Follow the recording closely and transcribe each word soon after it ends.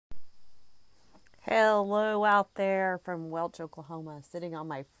Hello out there from Welch, Oklahoma, sitting on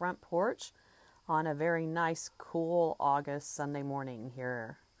my front porch on a very nice, cool August Sunday morning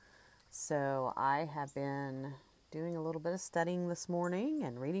here. So I have been doing a little bit of studying this morning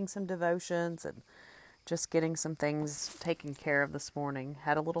and reading some devotions and just getting some things taken care of this morning.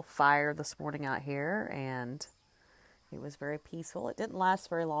 Had a little fire this morning out here and it was very peaceful. It didn't last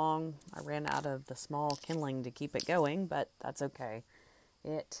very long. I ran out of the small kindling to keep it going, but that's okay.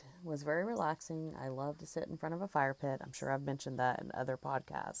 It was very relaxing. I love to sit in front of a fire pit. I'm sure I've mentioned that in other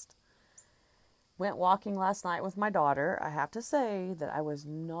podcasts. Went walking last night with my daughter. I have to say that I was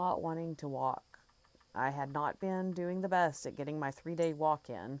not wanting to walk. I had not been doing the best at getting my 3-day walk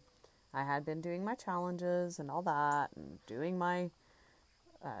in. I had been doing my challenges and all that and doing my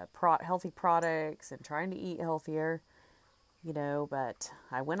healthy products and trying to eat healthier, but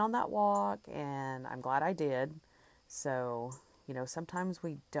I went on that walk and I'm glad I did. So sometimes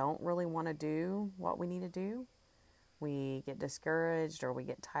we don't really want to do what we need to do. We get discouraged or we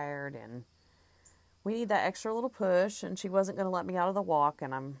get tired and we need that extra little push, and she wasn't going to let me out of the walk,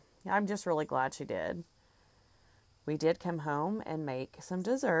 and I'm just really glad she did. We did come home and make some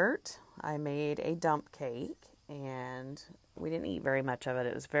dessert. I made a dump cake and we didn't eat very much of it.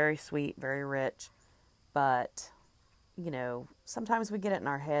 It was very sweet, very rich, but sometimes we get it in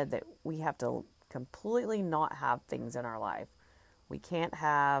our head that we have to completely not have things in our life. We can't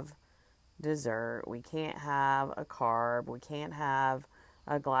have dessert, we can't have a carb, we can't have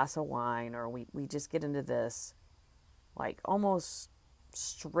a glass of wine, or we just get into this like almost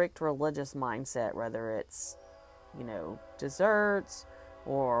strict religious mindset, whether it's, desserts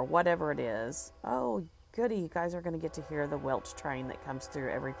or whatever it is. Oh, goody, you guys are going to get to hear the Welch train that comes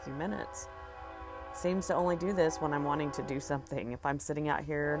through every few minutes. Seems to only do this when I'm wanting to do something. If I'm sitting out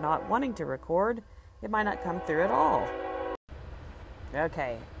here not wanting to record, it might not come through at all.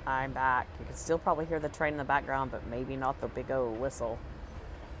 Okay, I'm back. You can still probably hear the train in the background, but maybe not the big old whistle.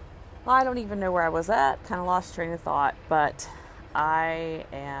 I don't even know where I was at. Kind of lost train of thought, but I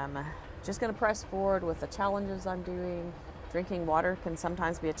am just going to press forward with the challenges I'm doing. Drinking water can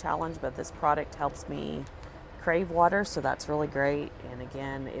sometimes be a challenge, but this product helps me crave water, so that's really great. And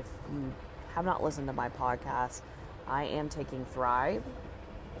again, if you have not listened to my podcast, I am taking Thrive.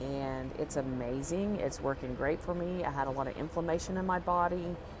 And it's amazing. It's working great for me. I had a lot of inflammation in my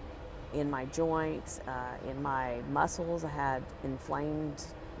body, in my joints, in my muscles. I had inflamed,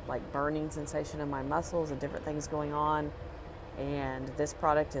 burning sensation in my muscles and different things going on. And this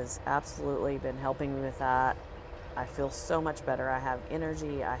product has absolutely been helping me with that. I feel so much better. I have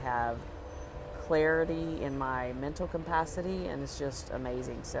energy. I have clarity in my mental capacity, and it's just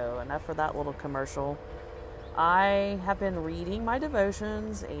amazing. So enough for that little commercial. I have been reading my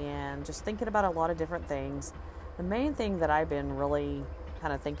devotions and just thinking about a lot of different things. The main thing that I've been really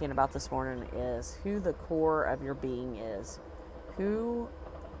kind of thinking about this morning is who the core of your being is. Who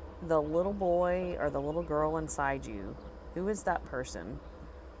the little boy or the little girl inside you, who is that person?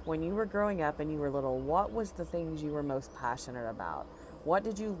 When you were growing up and you were little, what was the things you were most passionate about? What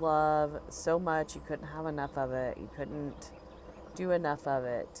did you love so much you couldn't have enough of it? You couldn't do enough of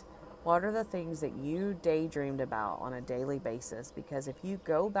it? What are the things that you daydreamed about on a daily basis? Because if you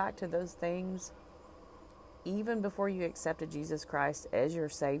go back to those things, even before you accepted Jesus Christ as your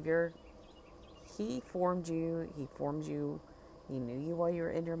Savior, He formed you. He knew you while you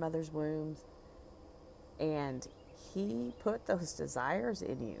were in your mother's womb. And He put those desires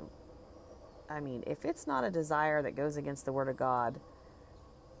in you. I mean, if it's not a desire that goes against the Word of God,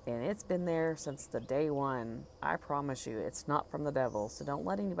 and it's been there since the day one, I promise you, it's not from the devil. So don't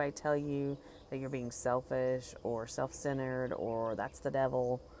let anybody tell you that you're being selfish or self-centered or that's the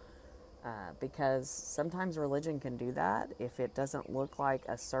devil. Because sometimes religion can do that if it doesn't look like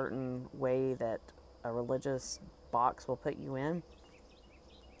a certain way that a religious box will put you in.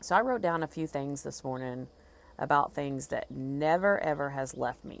 So I wrote down a few things this morning about things that never ever has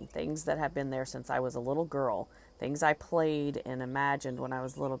left me. Things that have been there since I was a little girl. Things I played and imagined when I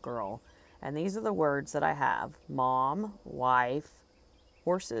was a little girl. And these are the words that I have. Mom, wife,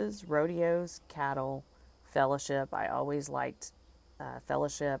 horses, rodeos, cattle, fellowship. I always liked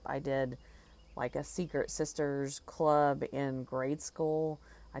fellowship. I did a Secret Sisters club in grade school.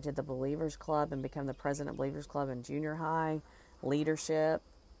 I did the Believers Club and became the president of Believers Club in junior high. Leadership,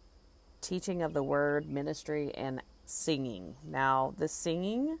 teaching of the word, ministry, and singing. Now, the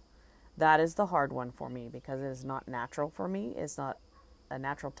singing, that is the hard one for me because it is not natural for me. It's not a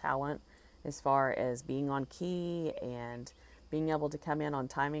natural talent as far as being on key and being able to come in on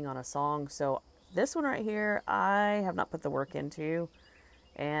timing on a song. So this one right here, I have not put the work into,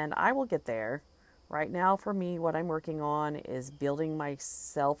 and I will get there. Right now, for me, what I'm working on is building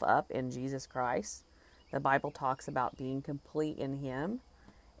myself up in Jesus Christ. The Bible talks about being complete in Him.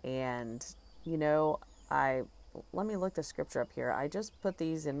 And, you know, I let me look the scripture up here. I just put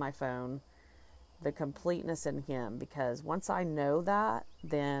these in my phone, the completeness in Him, because once I know that,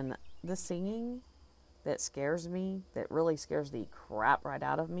 then the singing that scares me, that really scares the crap right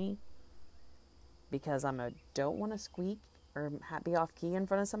out of me, because don't want to squeak or be off key in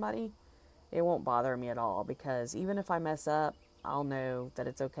front of somebody, it won't bother me at all, because even if I mess up, I'll know that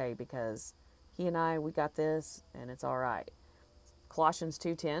it's okay, because He and I, we got this, and it's all right. Colossians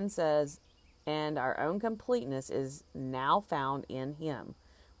 2:10 says, and our own completeness is now found in Him.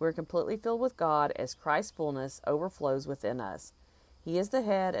 We're completely filled with God as Christ's fullness overflows within us. He is the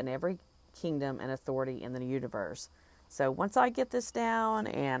head in every kingdom and authority in the universe. So once I get this down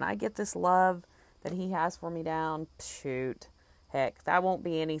and I get this love that He has for me down, shoot, heck, that won't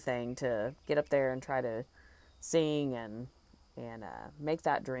be anything to get up there and try to sing and make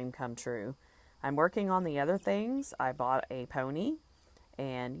that dream come true. I'm working on the other things. I bought a pony,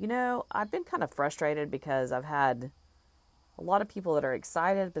 and I've been kind of frustrated because I've had a lot of people that are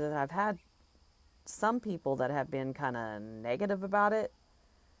excited, but then I've had some people that have been kind of negative about it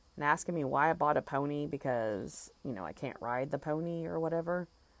and asking me why I bought a pony because, I can't ride the pony or whatever.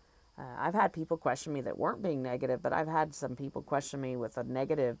 I've had people question me that weren't being negative, but I've had some people question me with a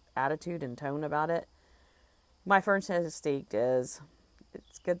negative attitude and tone about it. My first instinct is,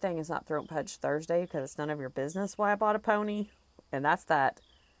 it's a good thing it's not Throat Punch Thursday, because it's none of your business why I bought a pony. And that's that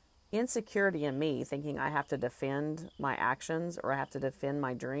insecurity in me, thinking I have to defend my actions or I have to defend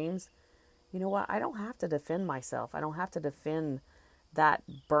my dreams. You know what? I don't have to defend myself. I don't have to defend that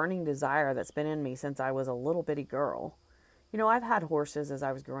burning desire that's been in me since I was a little bitty girl. I've had horses as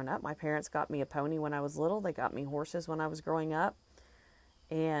I was growing up. My parents got me a pony when I was little. They got me horses when I was growing up.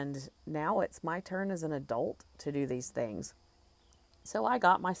 And now it's my turn as an adult to do these things. So I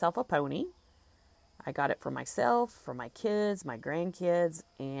got myself a pony. I got it for myself, for my kids, my grandkids,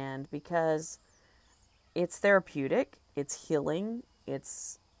 and because it's therapeutic, it's healing,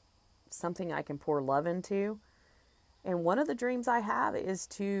 it's something I can pour love into. And one of the dreams I have is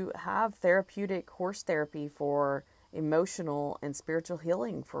to have therapeutic horse therapy for emotional and spiritual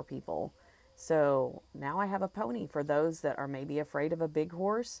healing for people. So now I have a pony for those that are maybe afraid of a big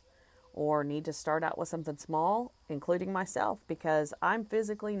horse or need to start out with something small, including myself, because I'm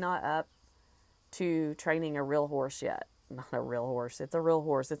physically not up to training a real horse yet. Not a real horse. It's a real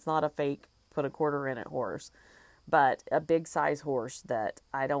horse. It's not a fake put a quarter in it horse, but a big size horse that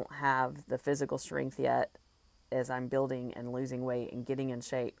I don't have the physical strength yet as I'm building and losing weight and getting in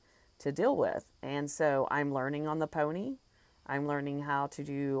shape to deal with. And so I'm learning on the pony. I'm learning how to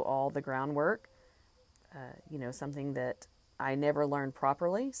do all the groundwork, something that I never learned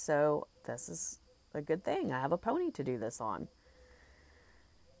properly. So this is a good thing. I have a pony to do this on.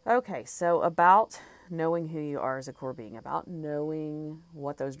 Okay, so about knowing who you are as a core being, about knowing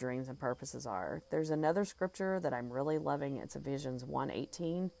what those dreams and purposes are. There's another scripture that I'm really loving. It's Ephesians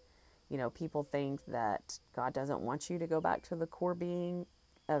 1:18. People think that God doesn't want you to go back to the core being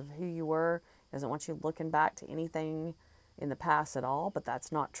of who you were, doesn't want you looking back to anything in the past at all, but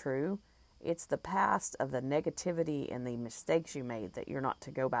that's not true. It's the past of the negativity and the mistakes you made that you're not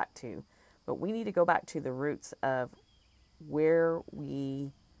to go back to. But we need to go back to the roots of where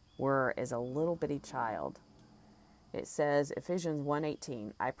we were as a little bitty child. It says, Ephesians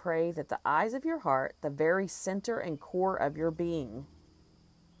 1:18, I pray that the eyes of your heart, the very center and core of your being.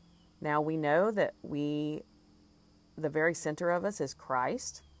 Now we know that the very center of us is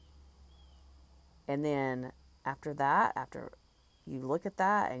Christ. And then after that, after you look at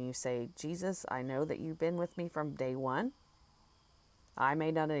that and you say, Jesus, I know that you've been with me from day one. I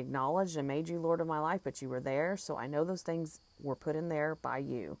may not have acknowledged and made you Lord of my life, but you were there. So I know those things were put in there by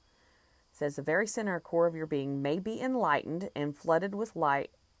you. It says the very center or core of your being may be enlightened and flooded with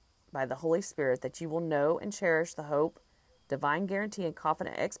light by the Holy Spirit, that you will know and cherish the hope, divine guarantee, and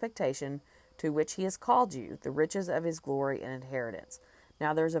confident expectation to which He has called you, the riches of His glory and inheritance.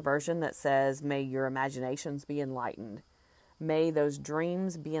 Now there's a version that says, may your imaginations be enlightened. May those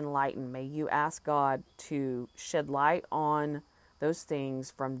dreams be enlightened. May you ask God to shed light on those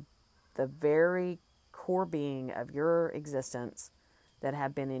things from the very core being of your existence that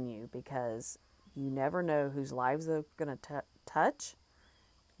have been in you, because you never know whose lives they're going to touch.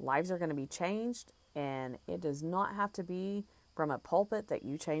 Lives are going to be changed, and it does not have to be from a pulpit that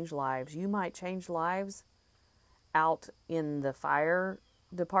you change lives. You might change lives out in the fire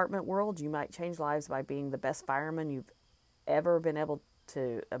department world. You might change lives by being the best fireman you've ever been able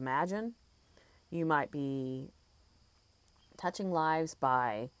to imagine. You might be touching lives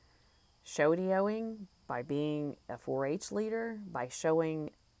by shodeoing, by being a 4-H leader, by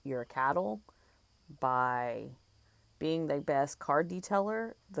showing your cattle, by being the best car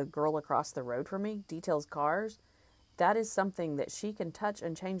detailer. The girl across the road from me details cars. That is something that she can touch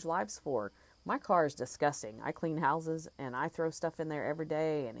and change lives for. My car is disgusting. I clean houses and I throw stuff in there every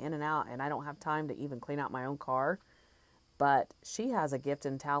day and in and out, and I don't have time to even clean out my own car. But she has a gift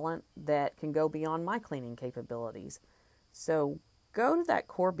and talent that can go beyond my cleaning capabilities. So go to that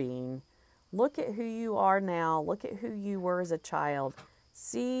core being, look at who you are now, look at who you were as a child,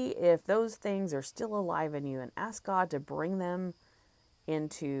 see if those things are still alive in you, and ask God to bring them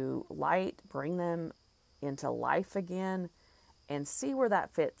into light, bring them into life again, and see where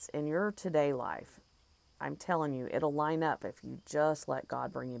that fits in your today life. I'm telling you, it'll line up if you just let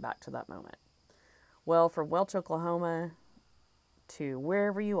God bring you back to that moment. Well, from Welch, Oklahoma to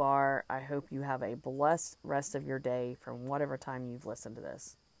wherever you are, I hope you have a blessed rest of your day from whatever time you've listened to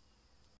this.